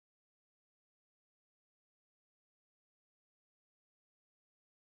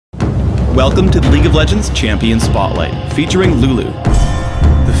Welcome to the League of Legends Champion Spotlight, featuring Lulu,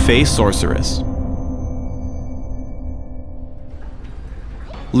 the Fae Sorceress.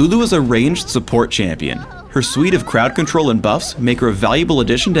 Lulu is a ranged support champion. Her suite of crowd control and buffs make her a valuable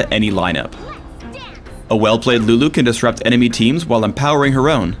addition to any lineup. A well-played Lulu can disrupt enemy teams while empowering her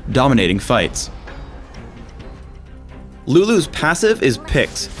own, dominating fights. Lulu's passive is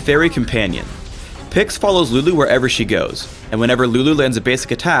Pix, Fairy Companion. Pix follows Lulu wherever she goes, and whenever Lulu lands a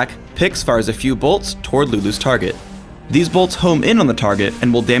basic attack, Pix fires a few bolts toward Lulu's target. These bolts home in on the target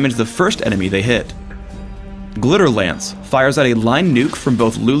and will damage the first enemy they hit. Glitter Lance fires out a line nuke from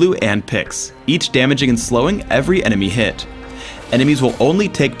both Lulu and Pix, each damaging and slowing every enemy hit. Enemies will only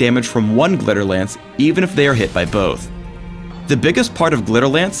take damage from one Glitter Lance even if they are hit by both. The biggest part of Glitter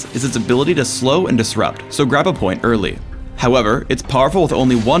Lance is its ability to slow and disrupt, so grab a point early. However, it's powerful with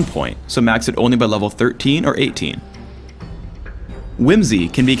only 1 point, so max it only by level 13 or 18. Whimsy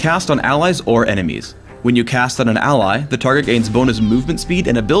can be cast on allies or enemies. When you cast on an ally, the target gains bonus movement speed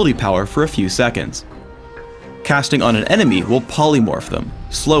and ability power for a few seconds. Casting on an enemy will polymorph them,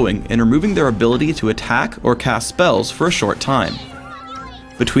 slowing and removing their ability to attack or cast spells for a short time.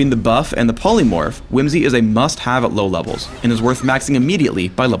 Between the buff and the polymorph, Whimsy is a must-have at low levels, and is worth maxing immediately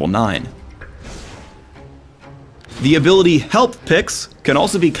by level 9. The ability Help Pix can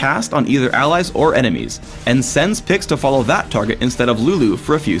also be cast on either allies or enemies, and sends Pix to follow that target instead of Lulu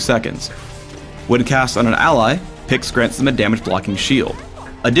for a few seconds. When cast on an ally, Pix grants them a damage blocking shield.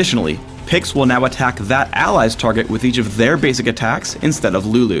 Additionally, Pix will now attack that ally's target with each of their basic attacks instead of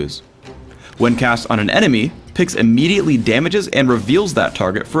Lulu's. When cast on an enemy, Pix immediately damages and reveals that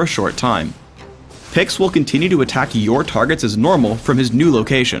target for a short time. Pix will continue to attack your targets as normal from his new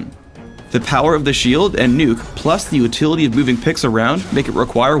location. The power of the shield and nuke plus the utility of moving Pix around make it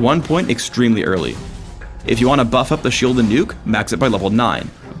require 1 point extremely early. If you want to buff up the shield and nuke, max it by level 9,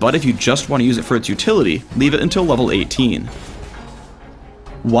 but if you just want to use it for its utility, leave it until level 18.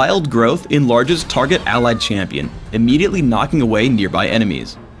 Wild Growth enlarges target allied champion, immediately knocking away nearby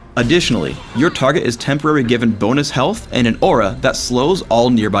enemies. Additionally, your target is temporarily given bonus health and an aura that slows all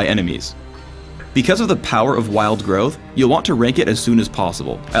nearby enemies. Because of the power of Wild Growth, you'll want to rank it as soon as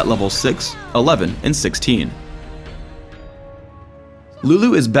possible, at level 6, 11, and 16.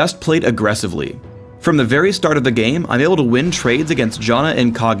 Lulu is best played aggressively. From the very start of the game, I'm able to win trades against Janna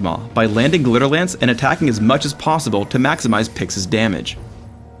and Kog'Maw by landing Glitter Lance and attacking as much as possible to maximize Pix's damage.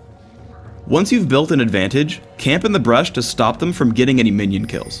 Once you've built an advantage, camp in the brush to stop them from getting any minion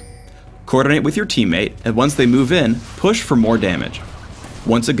kills. Coordinate with your teammate, and once they move in, push for more damage.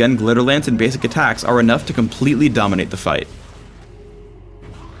 Once again, Glitter Lance and basic attacks are enough to completely dominate the fight.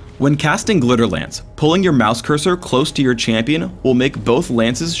 When casting Glitter Lance, pulling your mouse cursor close to your champion will make both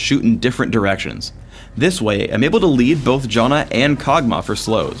lances shoot in different directions. This way, I'm able to lead both Janna and Kog'Maw for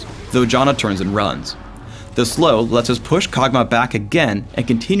slows, though Janna turns and runs. The slow lets us push Kog'Maw back again and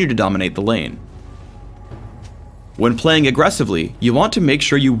continue to dominate the lane. When playing aggressively, you want to make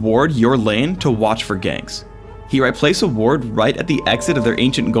sure you ward your lane to watch for ganks. Here I place a ward right at the exit of their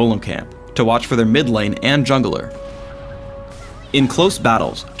ancient golem camp, to watch for their mid lane and jungler. In close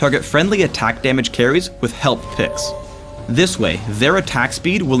battles, target friendly attack damage carries with Help Pix. This way, their attack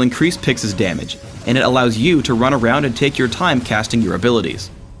speed will increase Pix's damage, and it allows you to run around and take your time casting your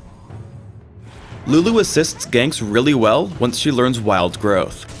abilities. Lulu assists ganks really well once she learns Wild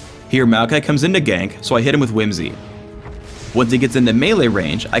Growth. Here Maokai comes into gank, so I hit him with Whimsy. Once he gets into melee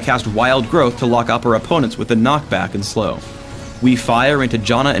range, I cast Wild Growth to lock up our opponents with the knockback and slow. We fire into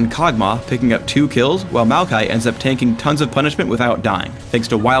Janna and Kog'Maw, picking up 2 kills, while Maokai ends up tanking tons of punishment without dying, thanks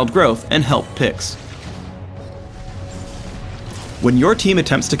to Wild Growth and Help Pix. When your team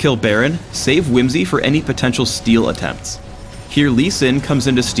attempts to kill Baron, save Whimsy for any potential steal attempts. Here Lee Sin comes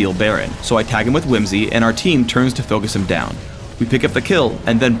in to steal Baron, so I tag him with Whimsy and our team turns to focus him down. We pick up the kill,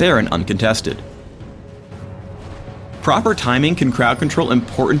 and then Baron uncontested. Proper timing can crowd control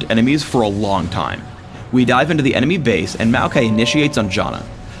important enemies for a long time. We dive into the enemy base and Maokai initiates on Janna.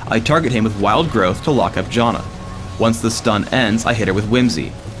 I target him with Wild Growth to lock up Janna. Once the stun ends, I hit her with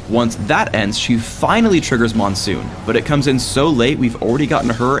Whimsy. Once that ends, she finally triggers Monsoon, but it comes in so late we've already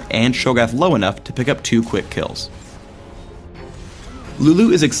gotten her and Sho'ghath low enough to pick up 2 quick kills. Lulu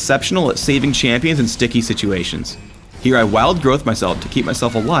is exceptional at saving champions in sticky situations. Here I Wild Growth myself to keep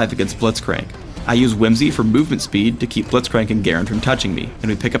myself alive against Blitzcrank. I use Whimsy for movement speed to keep Blitzcrank and Garen from touching me,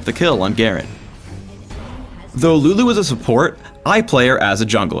 and we pick up the kill on Garen. Though Lulu is a support, I play her as a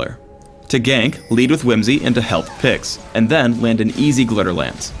jungler. To gank, lead with Whimsy and to Help Pix, and then land an easy Glitter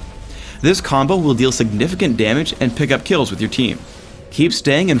Lance. This combo will deal significant damage and pick up kills with your team. Keep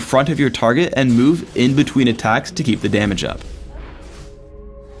staying in front of your target and move in between attacks to keep the damage up.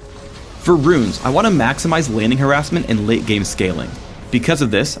 For runes, I want to maximize laning harassment and late game scaling. Because of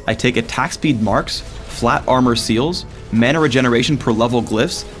this, I take attack speed marks, flat armor seals, mana regeneration per level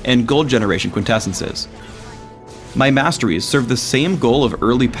glyphs, and gold generation quintessences. My masteries serve the same goal of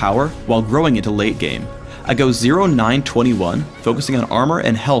early power while growing into late game. I go 0-9-21, focusing on armor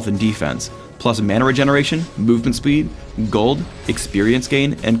and health and defense, plus mana regeneration, movement speed, gold, experience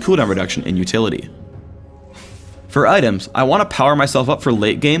gain, and cooldown reduction in utility. For items, I want to power myself up for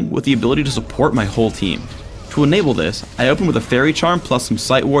late game with the ability to support my whole team. To enable this, I open with a Fairy Charm plus some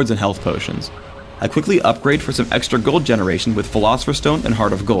Sight Wards and health potions. I quickly upgrade for some extra gold generation with Philosopher's Stone and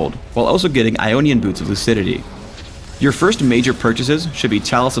Heart of Gold, while also getting Ionian Boots of Lucidity. Your first major purchases should be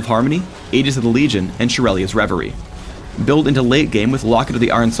Chalice of Harmony, Aegis of the Legion, and Shirelia's Reverie. Build into late game with Locket of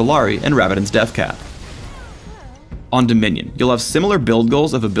the Iron Solari and Rabadon's Deathcap. On Dominion, you'll have similar build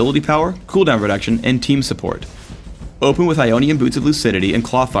goals of ability power, cooldown reduction, and team support. Open with Ionian Boots of Lucidity and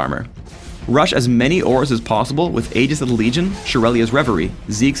Cloth Armor. Rush as many ores as possible with Aegis of the Legion, Shirelia's Reverie,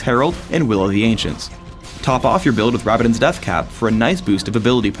 Zeke's Herald, and Will of the Ancients. Top off your build with Rabadon's Deathcap for a nice boost of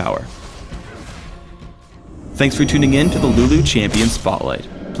ability power. Thanks for tuning in to the Lulu Champion Spotlight.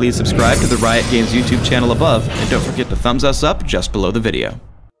 Please subscribe to the Riot Games YouTube channel above, and don't forget to thumbs us up just below the video.